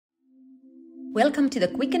Welcome to the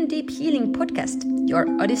Quick and Deep Healing Podcast, your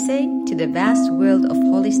odyssey to the vast world of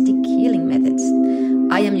holistic healing methods.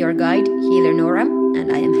 I am your guide, Healer Nora,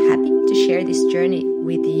 and I am happy to share this journey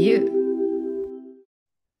with you.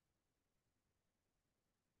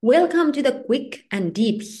 Welcome to the Quick and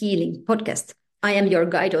Deep Healing Podcast. I am your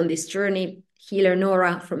guide on this journey, Healer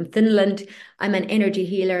Nora from Finland. I'm an energy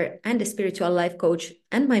healer and a spiritual life coach,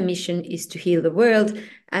 and my mission is to heal the world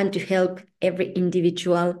and to help every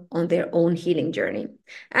individual on their own healing journey.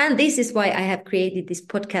 And this is why I have created this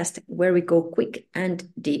podcast where we go quick and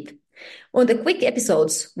deep. On the quick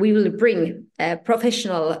episodes, we will bring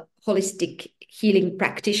professional holistic healing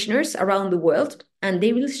practitioners around the world, and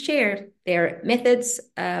they will share their methods,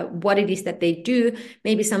 what it is that they do,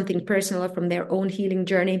 maybe something personal from their own healing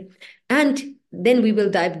journey. And then we will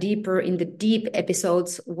dive deeper in the deep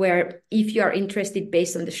episodes where, if you are interested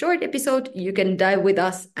based on the short episode, you can dive with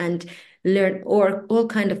us and learn all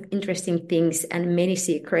kind of interesting things and many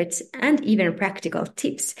secrets and even practical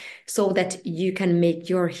tips so that you can make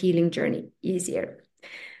your healing journey easier.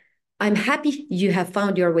 I'm happy you have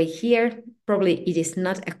found your way here. Probably it is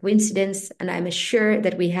not a coincidence, and I'm sure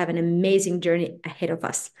that we have an amazing journey ahead of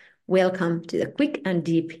us. Welcome to the Quick and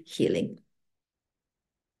Deep Healing.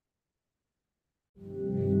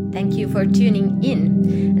 Thank you for tuning in.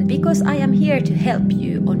 And because I am here to help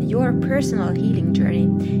you on your personal healing journey,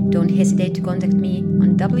 don't hesitate to contact me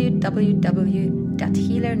on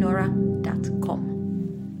www.healernora.com.